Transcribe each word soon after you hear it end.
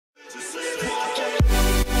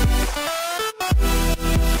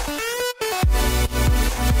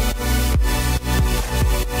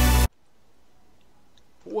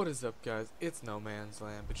is up, guys? It's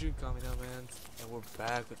NoMansLand, but you can call me NoMans, and we're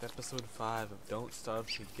back with episode 5 of Don't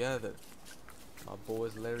Starve Together. My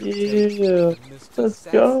boys Larry Tate Yeah, and Mr. let's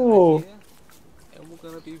Saxon are go. here, and we're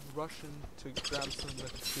gonna be rushing to grab some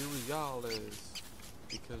materials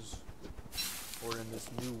because we're in this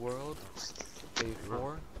new world, day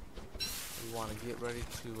 4. We want to get ready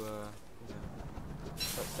to,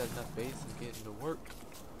 start setting up base and getting to work.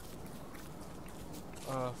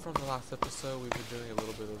 From the last episode, we've been doing a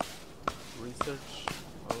little bit of research,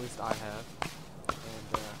 or at least I have,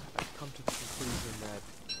 and I've come to the conclusion that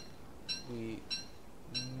we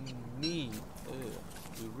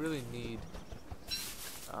really need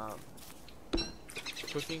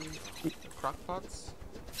cooking crock pots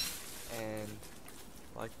and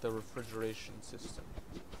like the refrigeration system,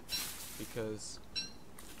 because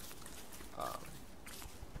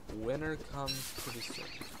winter comes pretty soon.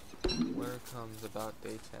 Winter comes about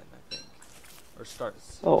day 10, I think, or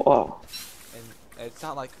starts. Oh wow. And it's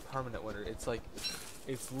not like permanent winter. It's like,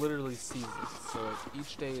 it's literally seasons. So like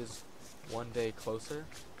each day is one day closer.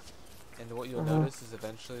 And what you'll notice is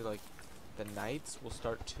eventually like the nights will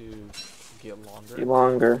start to get longer. Be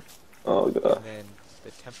longer. Oh god. And then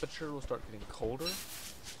the temperature will start getting colder.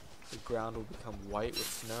 The ground will become white with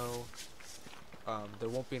snow. There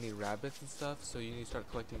won't be any rabbits and stuff, so you need to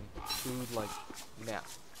start collecting food like now.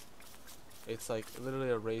 It's like literally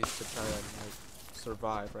a race to try and like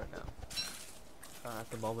survive right now. At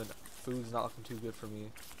the moment, food's not looking too good for me,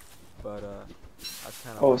 but I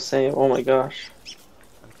kind of. Oh, same. Oh my gosh.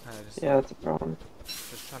 I'm kind of just. Yeah, that's a problem.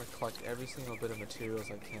 Just trying to collect every single bit of materials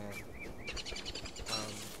I can.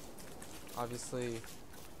 Obviously,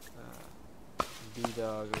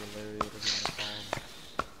 B-Dog or Larry, whatever you want to call him,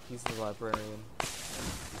 he's the librarian. And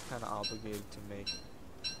he's kind of obligated to make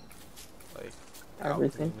like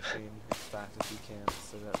Everything. the machine as fast as we can,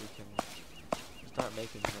 so that we can start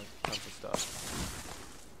making like tons of stuff.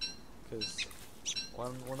 Because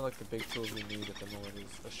one of like the big tools we need at the moment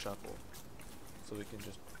is a shovel, so we can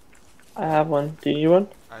just. I have one. Do you need one?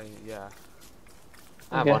 Yeah.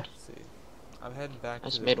 I have Okay. one. Let's see. I'm heading back I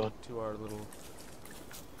just to made one. to our little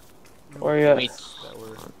Where you at? base that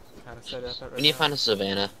we're kind of set up at right We need to now. find a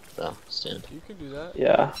savannah, though, soon. You can do that.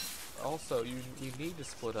 Yeah. Also, you need to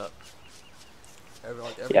split up. Every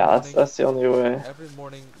Yeah, morning, that's the only way. every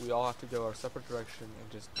morning we all have to go our separate direction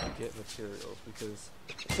and just get materials, because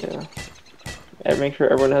Yeah. And make sure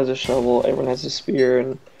everyone has a shovel, everyone has a spear,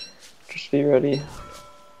 and just be ready.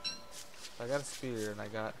 I got a spear and I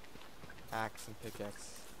got axe and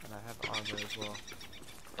pickaxe, and I have armor as well.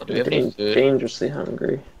 Do we have any food? Dangerously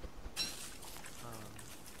hungry.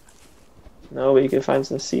 No, but you can find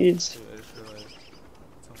some seeds. Dude, I just realized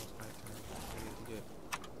it's almost my turn. I need to get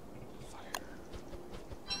fire.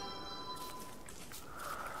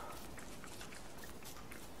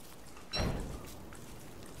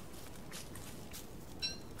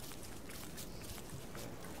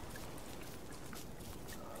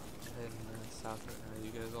 Heading south right now.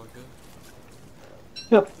 You guys all good?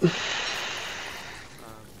 Yep.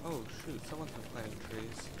 Oh shoot, someone's been planting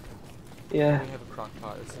trees. Yeah. We have a crock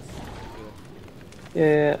pot. This is good.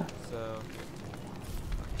 Yeah. So,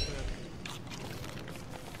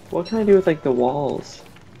 What can I do with like the walls?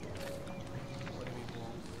 what do you mean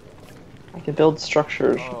walls? I can build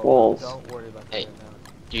structures, Oh, walls. don't worry about that Hey. right now.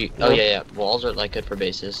 Do you? No. Oh yeah. Walls are like good for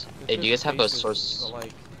bases. It's Hey, do you good guys for have a bases, source? but,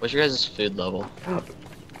 like, What's your guys' food level?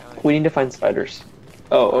 We need to find spiders.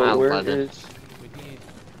 Oh, Ah, where 11. is? we need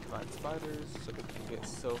to find spiders so we can get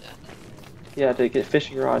silk. Yeah, to get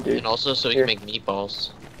fishing rod, dude. And also so we Here. can make meatballs.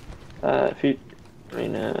 If you, I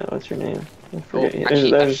mean, what's your name? I Oh, forget. actually,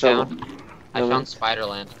 There's I a shovel. I No, found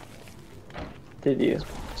Spiderland. Did you?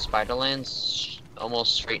 Spiderland's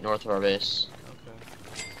almost straight north of our base.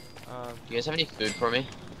 Okay. Do you guys have any food for me?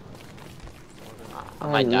 I Oh,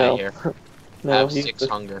 might die no. here. I No, have you, 6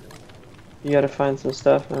 hunger. you gotta find some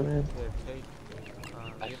stuff, my man. There, take. Do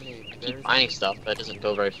you have any I keep berries finding on stuff, but it doesn't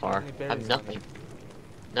go very far. Any I berries have on nothing. you?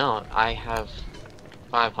 No, I have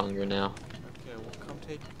 5 hunger now. Okay, well come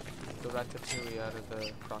take the ratatouille out of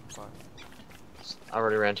the crock pot. I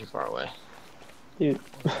already ran too far away. Dude,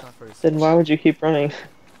 Well, it's not very then why would you keep running?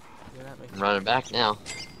 You're not making I'm running back now.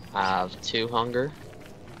 I have 2 hunger.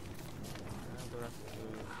 the ratatouille.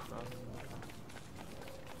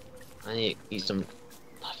 I need to eat some.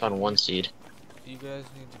 I found 1 seed. You guys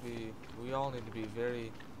need to be, we all need to be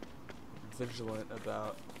very vigilant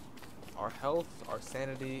about our health, our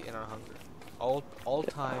sanity, and our hunger. All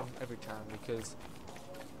time, every time, because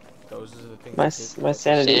those are the things My that s- get- my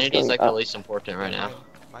sanity is Sanity is going like up. the least important right now.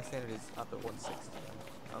 My sanity's up at 160.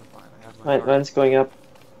 I'm fine. I have my Mine's going up.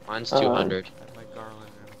 Mine's Uh, 200. I have my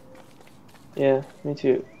garland. Yeah, me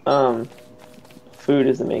too. food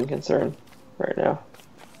is the main concern right now.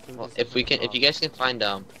 Well, if you guys can find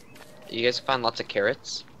lots of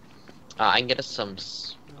carrots, I can get us some.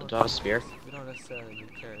 Do I have a spear? We don't necessarily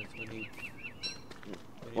need carrots. We need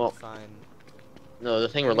Well, to find. No, the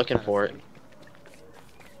thing we're any looking kind of for. food.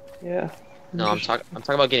 Yeah. No, I'm talking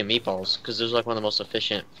about getting meatballs because those are like one of the most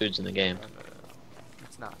efficient foods in the game. No.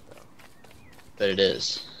 It's not though. But it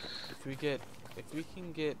is. If we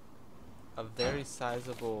can get a very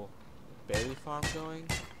sizable berry farm going,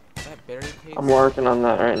 that berry paste. I'm working on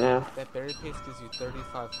that right now. That berry paste gives you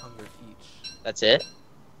 3,500 each. That's it?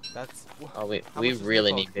 That's. Oh, we how much does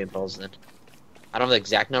really meatballs need give you? meatballs then. I don't have the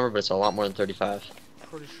exact number, but it's a lot more than 35.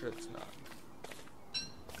 Pretty sure it's not.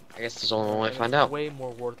 I guess there's only one way to And find it's out. way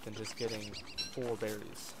more worth than just getting 4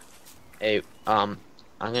 berries. Hey, I'm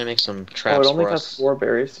gonna make some Oh, traps it only for has us. 4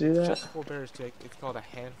 berries to do that? Just 4 berries, Jake. It's called a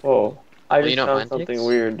handful. Whoa. I Well, just you know what found mine something takes?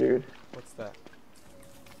 weird, dude. What's that?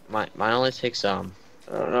 Mine only takes I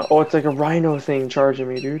don't know. Oh, it's like a rhino thing charging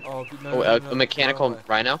me, dude. Oh, no, oh, no, a, no, a mechanical no way.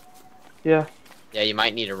 rhino. Yeah. Yeah, you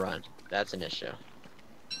might need to run. That's an issue.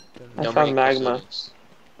 Then I Don't found bring it close to magma. us.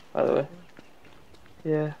 By the way.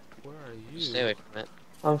 Yeah. Where are you? Stay away from it.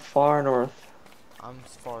 I'm far north. I'm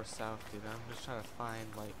far south, dude. I'm just trying to find,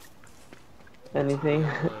 like, Anything?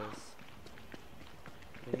 materials.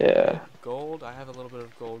 We need to Yeah. get gold. I have a little bit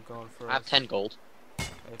of gold going for I have us. 10 gold. I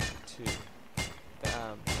have 2.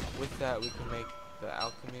 With that, we can make the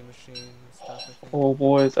alchemy machine and stuff, I think. Oh,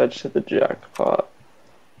 boys, I just hit the jackpot.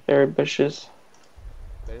 Berry bushes.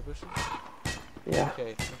 Berry bushes? Yeah.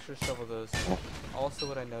 Okay, make sure to shovel those. Also,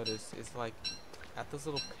 what I noticed is, like, at those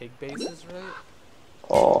little pig bases, right?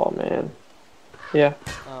 Oh, man. Yeah.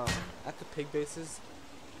 At the pig bases,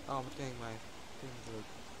 dang, my things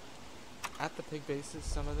are... At the pig bases,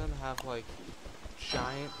 some of them have, like,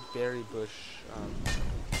 giant berry bush,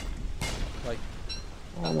 like,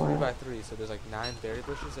 Oh, 3 my. by 3, so there's, like, 9 berry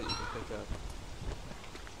bushes that you can pick up.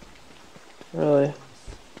 Really?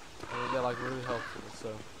 And they're, like, really helpful, so...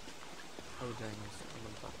 Oh, dang,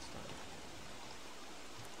 I'm about to start.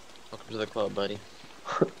 Welcome to the club, buddy.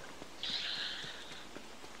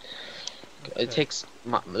 Okay. It takes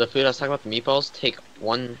the food I was talking about. The meatballs take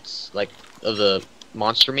one like of the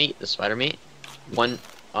monster meat, the spider meat, one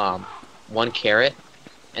carrot,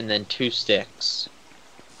 and then 2 sticks.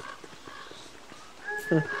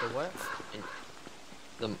 The what?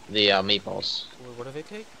 The meatballs. What do they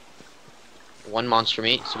take? 1 monster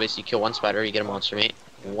meat. So basically, you kill 1 spider, you get a monster meat.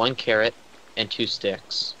 1 carrot and 2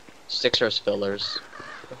 sticks. Sticks are as fillers.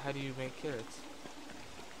 But how do you make carrots?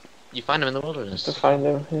 You find them in the wilderness. To find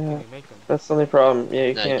them, Can yeah. you make them? That's the only problem. Yeah,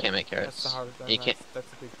 you No, can't. you can't make That's carrots. the hardest thing. You can't.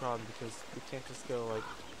 That's a big problem because we can't just go like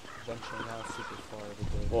venturing out super far every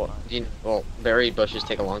day. to Well, find well, berry bushes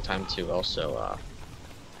take a long time to also.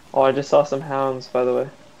 Oh, I just saw some hounds, by the way.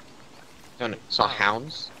 Saw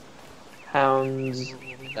hounds. Hounds.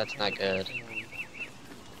 That's not good.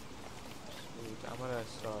 I'm gonna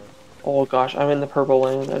start. Oh gosh, I'm in the purple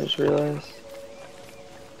land, I just realized.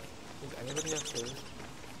 Does anybody have food?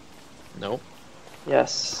 Nope.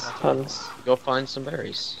 Yes, tons. Go find some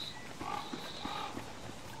berries.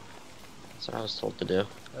 That's what I was told to do.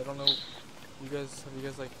 I don't know. Have you guys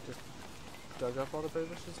like just dug up all the berry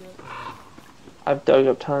bushes yet? I've dug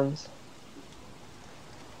up tons.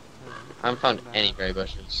 I haven't found any berry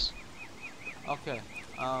bushes. Okay.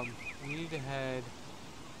 We need to head.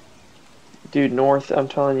 Dude, north, I'm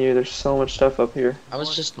telling you, there's so much stuff up here. I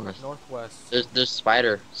was just north. Northwest. There's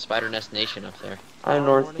spider nest nation up there. I'm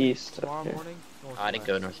Tomorrow northeast up Tomorrow here. morning. Oh, I didn't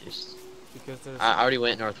go Northwest. northeast. Because there's. I already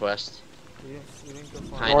went northwest. We didn't go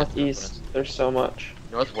far. Kind of Northeast, there's so much.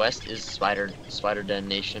 Northwest is spider den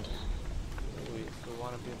nation. We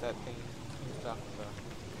want to get that thing he's talking about.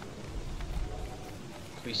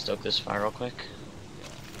 Can we stoke this fire real quick? Yeah.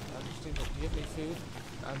 I just need to. Do you have any food?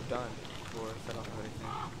 I'm done. Or if I don't have anything.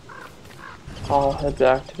 I'll head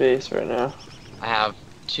back to base right now. I have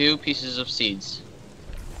 2 pieces of seeds.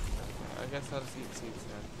 I guess I'll just eat seeds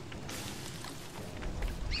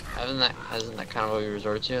then. Hasn't that kind of what we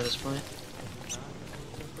resorted to at this point?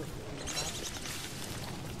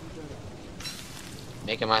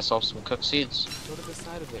 Making myself some cooked seeds. Go to the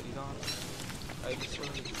side of it. You don't have to. I just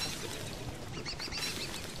wanted to test it.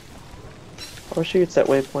 I wish you could set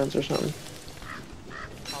waypoints or something.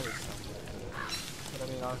 Probably something. But I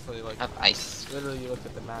mean, honestly, like, I have ice. literally, you look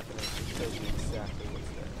at the map and it just shows you exactly what's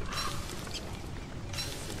there.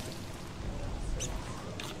 Let's see.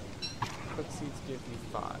 Cooked seeds give you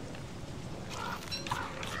 5.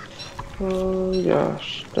 Oh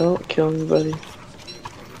gosh, don't kill me, buddy. Every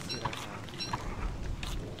seed I have.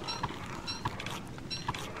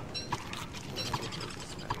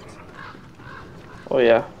 Oh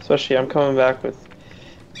yeah, especially I'm coming back with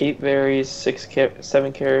 8 berries,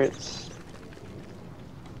 7 carrots.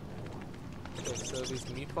 Okay, so these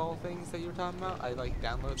meatball things that you were talking about, I like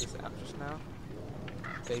downloaded this app just now.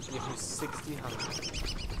 They give you 60 hunger.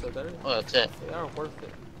 So Oh, that's it. they are worth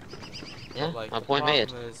it. Yeah, But like my the point made.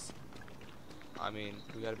 problem is, I mean,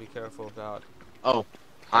 we gotta be careful about Oh,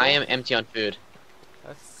 I am empty on food.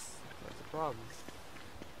 that's a problem.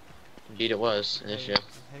 Indeed, it was an Hey, issue. I'm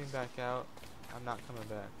heading back out. I'm not coming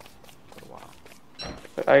back for a while.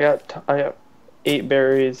 I got 8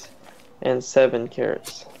 berries and 7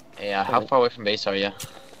 carrots. Yeah, how far away from base are you?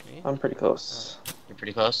 Me? I'm pretty close. You're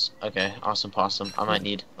pretty close? Okay, awesome possum. I might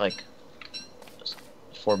need, like, just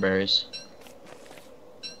 4 berries.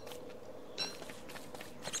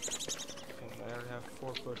 Okay, I already have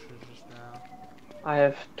 4 bushes just now. I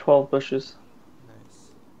have 12 bushes.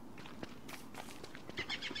 Nice.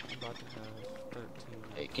 I'm about to have 13.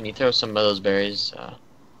 Hey, can you throw some of those berries?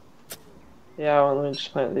 Yeah, well, let me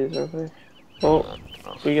just plant these real quick. Oh,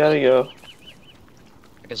 Oh, we gotta go.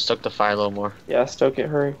 I can stoke the fire a little more. Yeah, stoke it,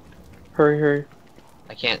 hurry. Hurry, hurry.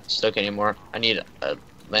 I can't stoke anymore. I need a You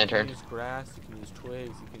lantern. can use grass, you can use twigs,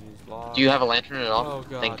 you can use logs. Do you have a lantern at all? Oh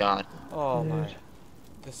god. Thank God. Oh Dude. my.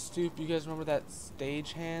 The stoop, you guys remember that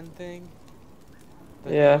stage hand thing?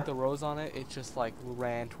 The Yeah. thing with the rose on it? It just like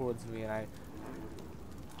ran towards me and I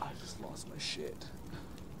just lost my shit.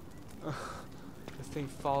 This thing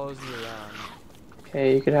follows me around.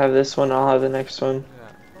 Okay, you could have this one, I'll have the next one.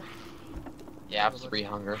 Yeah. Yeah, I have 3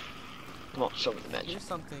 hunger. Come on, show me the magic. There's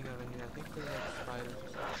something over here. I think they're like spiders or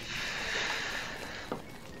something.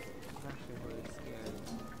 I'm actually really scared.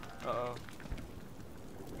 Uh-oh.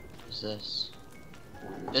 What's this?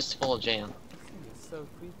 This is full of jam. This thing is so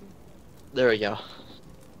creepy. There we go.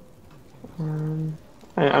 I'm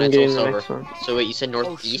It's getting all the next silver. one. So wait, you said Oh,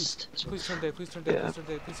 northeast? shoot. Please turn day, please turn day, Yeah. please turn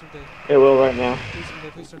day, please turn day. It will right now. Please turn day,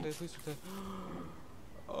 please turn day, please turn day.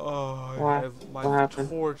 Oh, my What happened?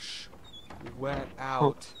 torch went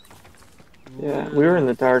out. Yeah, we were in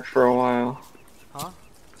the dark for a while. Huh?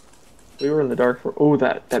 We were in the dark for. Oh,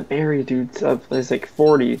 that berry dude's up. There's like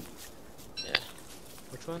 40. Yeah.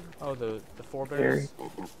 Which one? Oh, the 4 Berry. berries?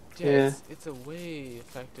 Yeah, Yeah. it's a way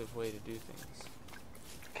effective way to do things.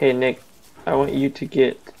 Okay, Nick, I want you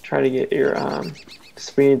to try to get your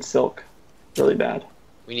we need silk, really bad.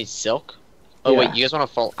 We need silk? Oh Yeah. wait, you guys want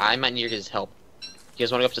to fall? I might need his help. You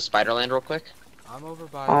guys want to go up to Spiderland real quick? I'm over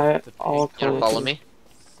by the I'll pig, You want to follow me?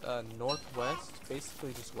 northwest,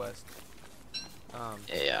 basically just west.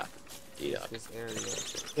 Yeah. Yeah. This area.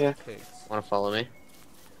 Yeah. Pigs. Want to follow me?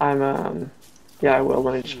 Yeah, I will.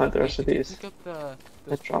 Let me just plant the Hey, rest of did you these. pick up the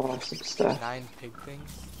Let's drop off some stuff. 9 pig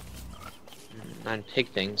things? 9 pig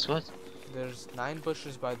things. What? There's 9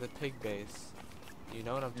 bushes by the pig base. You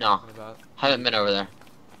know what I'm No. talking about. Haven't been over there.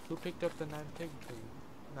 Who picked up the 9 pig thing?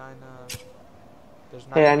 9, there's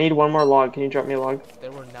 9. Hey, I need one more log. Can you drop me a log?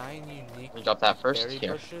 There were 9 unique Let me drop that first. berry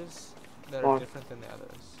Here. bushes that Log. are different than the others.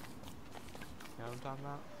 You know what I'm talking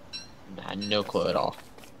about? I had no clue at all.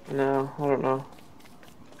 No, I don't know.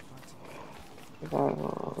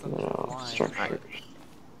 What's No, blind? structure.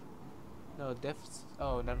 No,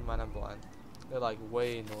 oh, never mind, I'm blind. They're like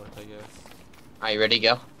way north, I guess. Are you ready to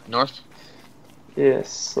go? North?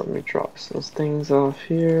 Yes, let me drop those things off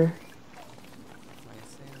here.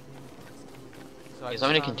 So I Guys, I'm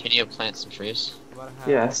gonna just found continue to plant some trees. about a half-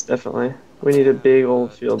 Yes, definitely. We need a big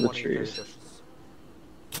old field of 20, 30 trees. bushes.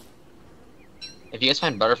 If you guys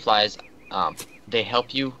find butterflies, they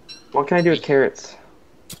help you. What can I do with carrots?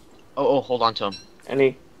 Oh, hold on to them.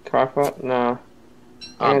 Any crockpot? No.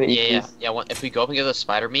 I gotta eat Yeah. these. If we go up and get the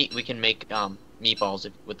spider meat, we can make meatballs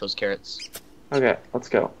with those carrots. Okay, let's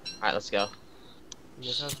go. All right, let's go. You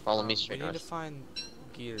guys have, Follow me straight We need to north. find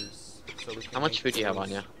gears so we can How much make food do you have on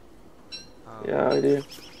those. you? Yeah, I do.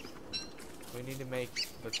 We need to make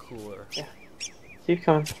the cooler. Keep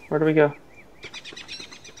coming. Where do we go?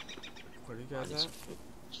 Where are you guys at?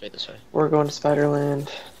 Straight this way. We're going to Spiderland,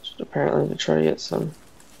 apparently, to try to get some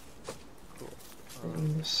Cool.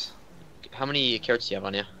 things. How many carrots do you have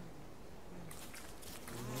on you?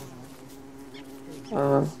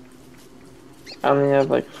 I only have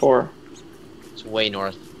like 4. It's way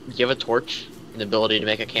north. Do you have a torch and the ability to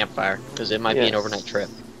make a campfire? Because it might be an Yes. overnight trip.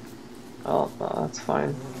 Oh, no, that's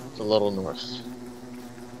fine. It's a little north.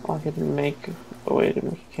 I could make a way to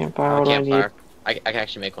make a campfire. A What do I campfire. I can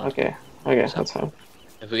actually make one. need? Okay, So- that's fine.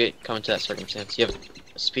 If we come into that circumstance, you have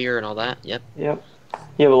a spear and all that. Yep. Yep.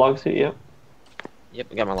 You have a log suit? Yep. Yep.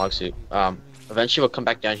 I got my log suit. Eventually we'll come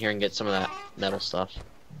back down here and get some of that metal stuff.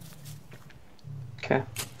 Okay.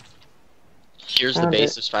 Here's the Found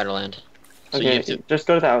base it. of Spiderland. So you Okay, have to just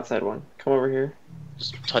go to the outside one. Come over here.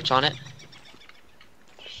 just touch on it.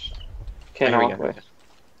 Okay, here now we walk go. away. Okay.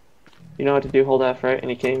 You know what to do, hold F, right? And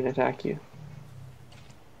he can't even attack you.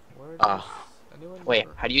 Where Uh, does anyone Wait,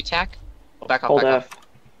 know? how do you attack? Oh, back off, Hold back off. F.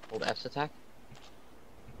 Hold F to attack.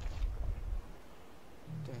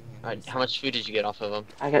 Dang it, Alright, it's how much food did you get off of him?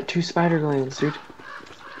 I got 2 spider glands, dude.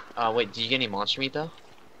 Wait, did you get any monster meat though?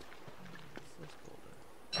 this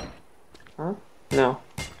boulder. Huh? No.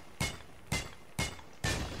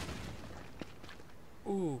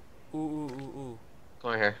 Ooh, ooh, ooh, ooh, ooh. Come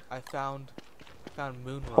over here. I found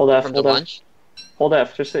moon rock. Hold F, From the hold F. lunch? Hold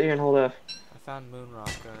F, just sit here and hold F. I found moon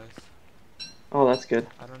rock, guys. Oh, that's good.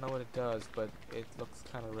 I don't know what it does, but it looks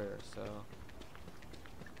kind of rare. So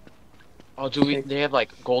Oh, do we? Hey. They have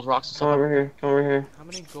like gold rocks and Come stuff. over here, come over here. how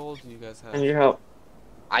many gold do you guys I have? need your help.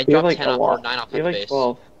 I We have dropped like 10 a off, or lot. 9 off We at have the like base.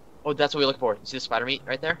 12. Oh, that's what we're looking for. You see the spider meat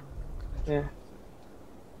right there? Yeah.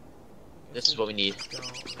 This is what we need.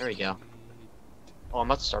 Don't There we go. Oh, I'm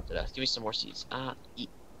about to starve to death. Give me some more seeds. Eat.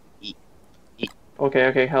 Okay,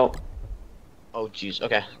 okay, help. Oh, jeez.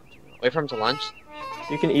 Okay. Wait for him to lunch.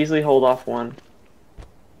 You can easily hold off one.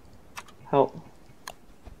 Help.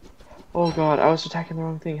 Oh god, I was attacking the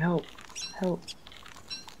wrong thing. Help. Help.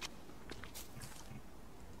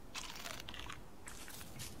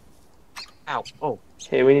 Ow. Oh,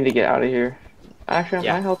 Okay, we need to get out of here. Actually,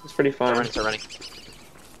 Yeah. my health is pretty start fine. running, start running.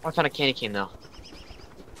 Oh, I found a candy cane though.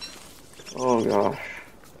 Oh gosh.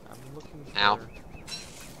 I'm looking for Ow.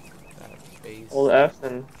 that base. Hold F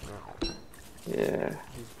and... Yeah.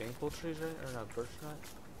 These maple trees, right? Or not, birch nut?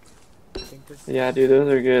 I think this. Yeah, dude,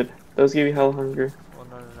 those are good. Those give you hell hunger. Well,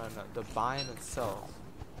 no. The biome itself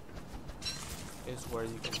is where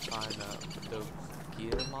you can find those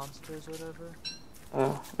gear monsters or whatever.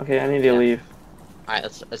 Oh, okay, I need to Yeah. leave. Alright,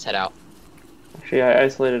 let's head out. Actually, I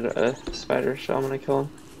isolated a spider, so I'm gonna kill him.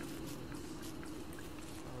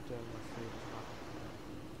 Oh damn, my food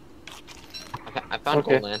is not. I found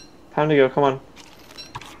Okay. gold land. Time to go, come on.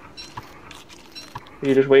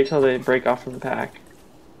 You just wait till they break off from the pack.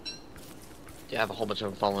 Yeah, I have a whole bunch of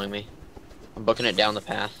them following me. I'm booking it down the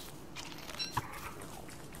path.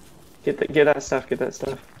 Get that stuff, get that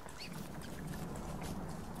stuff.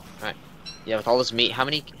 Yeah, with all this meat, how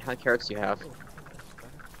many carrots do you have?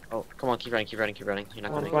 Oh, come on, keep running. You're not Come gonna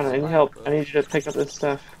on, make come on, it. I need help. I need you to pick up this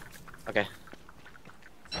stuff. Okay.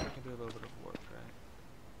 So I can do a little bit of work, right?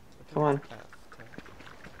 So Come on. F, okay.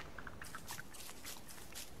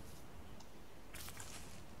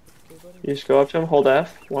 Okay, buddy? You just go up to him, hold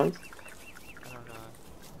F once. I don't know.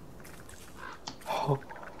 Oh,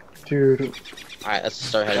 dude. Alright, let's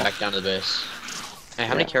start heading back down to the base. Hey,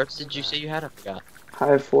 how many Yeah. carrots did you say you had? I forgot. I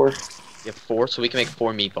have 4. You have 4, so we can make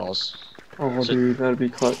 4 meatballs. Oh, So- dude, that'd be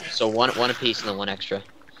clutch. So one a piece and then 1 extra.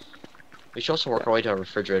 We should also work our way to a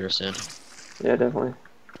refrigerator soon. Yeah, definitely.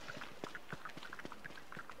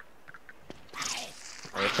 Alright,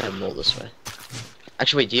 let's head roll this way.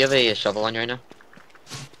 Actually, wait, do you have a shovel on you right now?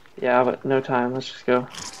 Yeah, but no time. Let's just go.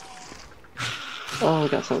 Oh, we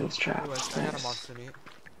got some of this trap. Anyways, I got a monster meat.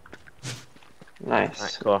 Nice.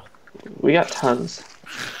 Alright, cool. We got tons.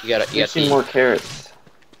 You got We see more carrots.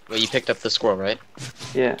 Well, you picked up the squirrel, right?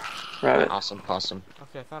 Yeah, rabbit. Awesome.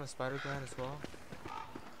 Okay, I found a spider gland as well.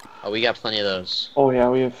 Oh, we got plenty of those. Oh yeah,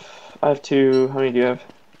 I have 2. How many do you have?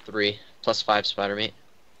 3 plus 5 spider meat.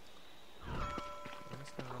 I'm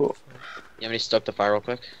just gonna run Cool. this way. You want me to stoke the fire real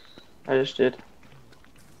quick? I just did.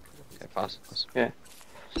 Okay, pause.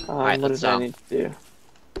 What let's, did I need to do?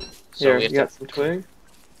 So Here, we you have got to. some twig?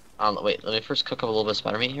 Wait. Let me first cook up a little bit of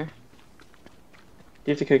spider meat here. Do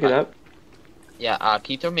you have to cook it up? Yeah.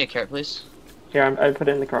 Can you throw me a carrot, please? Here, I put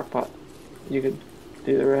it in the crock pot. You could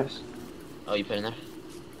do the rest. Oh, you put it in there.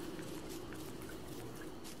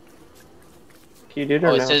 Can you do it or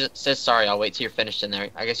Oh, no? it says sorry. I'll wait till you're finished in there.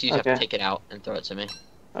 I guess you just have Okay. to take it out and throw it to me.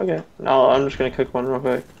 Okay. No, I'm just gonna cook one real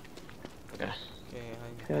quick. Okay.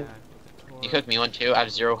 Okay, Okay. You cook me one too. I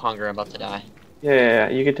have 0 hunger. I'm about to die. Yeah.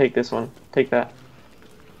 You can take this one. Take that.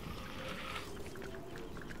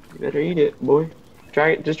 You better eat it, boy.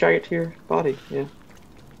 Just drag it to your body. Yeah.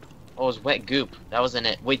 Oh, it was wet goop. That wasn't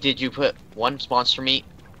it. Wait, did you put 1 monster meat,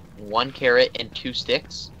 1 carrot, and 2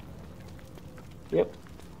 sticks? Yep.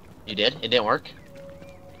 You did? It didn't work?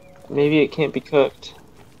 Maybe it can't be cooked.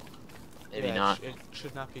 Maybe Yeah, not. It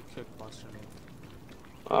should not be cooked monster meat.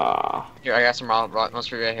 Ah. Here, I got some raw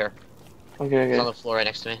monster meat right here. Okay. It's on Okay. the floor right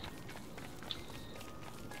next to me.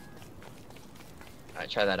 Alright,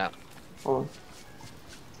 try that out. Hold on.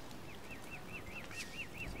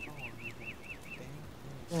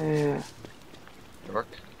 Yeah. Did it work?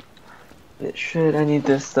 It should. I need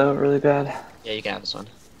this though, really bad. Yeah, you can have this one.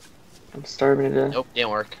 I'm starving to death. Nope, didn't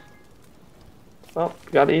work. Well,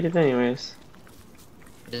 gotta eat it anyways.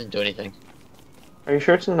 It didn't do anything. Are you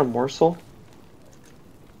sure it's in a morsel?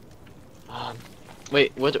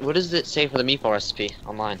 Wait, what does it say for the meatball recipe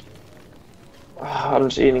online? I'm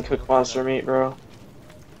just eating cooked monster meat, bro.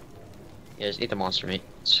 Yeah, just eat the monster meat.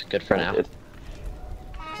 It's good for now. Good.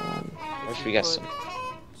 Where should we get some?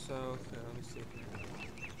 So, okay, let me see.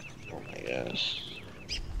 Oh my gosh.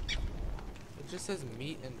 It just says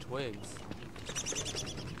meat and twigs.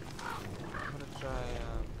 I'm gonna try,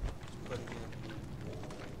 just putting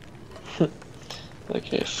in.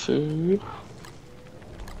 Okay, food.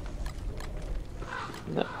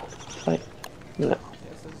 No. Fight. No. Yes,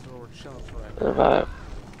 this is where we're chilling for right now. Revive.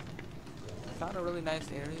 I found a really nice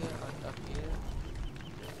area up here,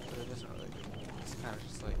 but it isn't really. It's kind of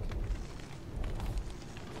just like.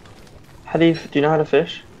 How do you know how to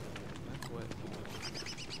fish? Like what?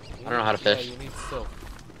 I don't know how to fish. Yeah, you need silk.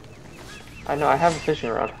 I know, I have a fishing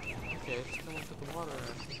rod. Okay, just come up with the water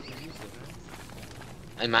and you can use it,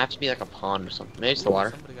 right? It might have to be like a pond or something. Maybe it's the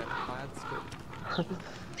water. Somebody got a plaid scoop.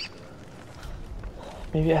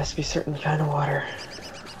 Maybe it has to be certain kind of water.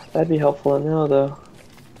 That'd be helpful to know, though.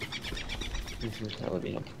 That would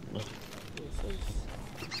be helpful.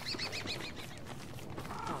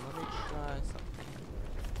 Oh, let me try something.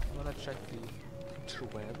 I'm gonna check the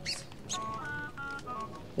interwebs.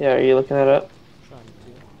 Yeah, are you looking that up? Trying to.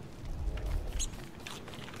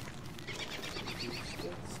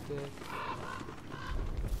 Stick.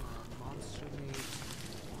 Monster meat.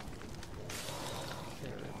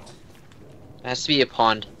 Carrot. It has to be a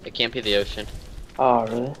pond. It can't be the ocean. Oh,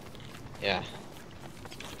 really? Yeah.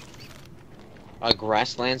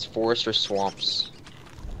 Grasslands, forests, or swamps.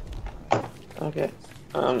 Okay.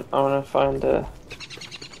 I wanna find a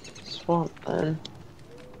swamp then.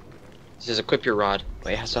 It says equip your rod.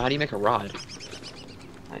 Wait, so how do you make a rod?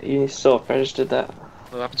 You need silk, I just did that.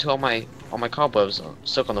 What happened to all my cobwebs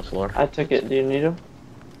stuck on the floor? I took it, do you need them?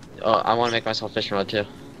 I want to make myself a fishing rod too.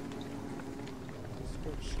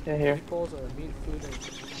 Yeah, here. Meatballs are meat, food,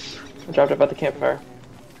 and I dropped it by the campfire.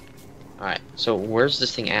 Alright, so where's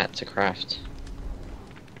this thing at to craft?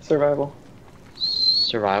 Survival.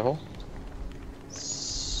 Survival?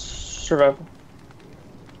 Survival.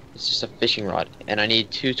 It's just a fishing rod, and I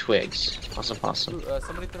need 2 twigs. Awesome. Ooh,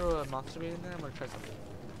 somebody throw a monster meat in there. I'm gonna try something.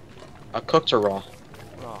 Cooked or raw?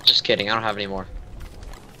 Raw. Just kidding, I don't have any more.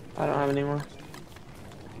 I don't have any more.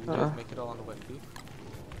 You guys make it all on the wet food?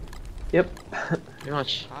 Yep. Pretty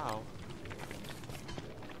much. How?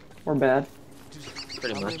 We're bad.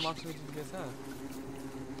 Pretty How much. many monster meat do you guys have?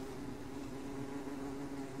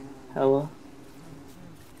 Hella. Okay.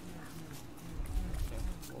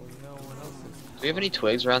 Well, you know what else is. Do we have any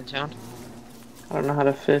twigs around town? I don't know how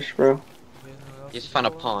to fish, bro. You guys know what else You is just found a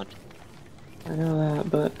cool? pond. I know that,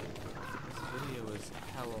 but... This video is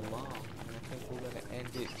hella long, and I think we're gonna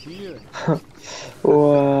end it here.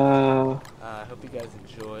 Wow. I hope you guys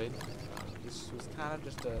enjoyed. This was kind of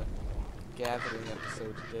just a gathering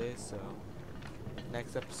episode today, so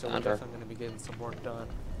next episode we're Under. definitely going to be getting some work done.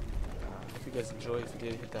 If you guys enjoyed, if you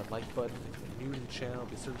did, hit that like button. If you're new to the channel,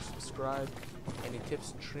 be sure to subscribe. Any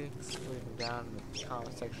tips and tricks, leave them down in the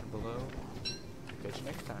comment section below. Catch you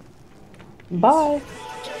next time. Bye.